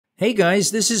Hey guys,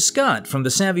 this is Scott from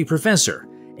The Savvy Professor,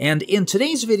 and in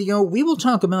today's video we will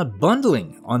talk about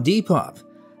bundling on Depop.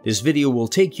 This video will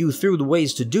take you through the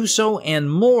ways to do so and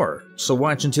more, so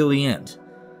watch until the end.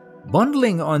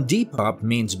 Bundling on Depop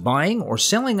means buying or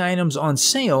selling items on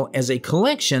sale as a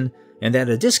collection and at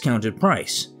a discounted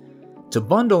price. To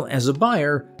bundle as a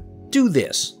buyer, do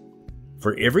this.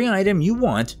 For every item you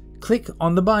want, click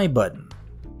on the Buy button.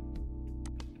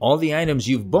 All the items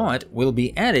you've bought will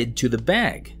be added to the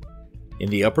bag. In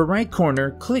the upper right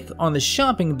corner, click on the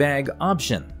Shopping Bag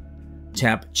option.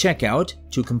 Tap Checkout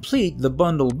to complete the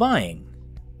bundle buying.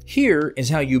 Here is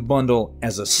how you bundle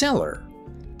as a seller.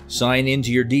 Sign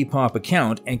into your Depop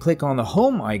account and click on the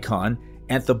Home icon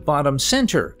at the bottom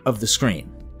center of the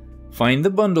screen. Find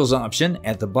the Bundles option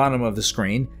at the bottom of the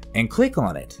screen and click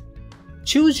on it.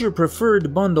 Choose your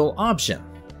preferred bundle option.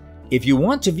 If you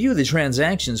want to view the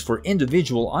transactions for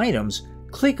individual items,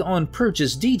 click on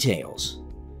Purchase Details.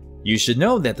 You should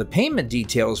know that the payment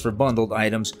details for bundled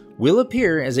items will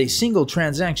appear as a single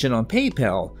transaction on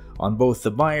PayPal on both the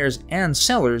buyer's and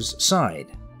seller's side.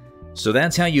 So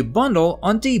that's how you bundle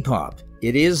on Depop.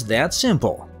 It is that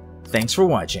simple. Thanks for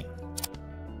watching.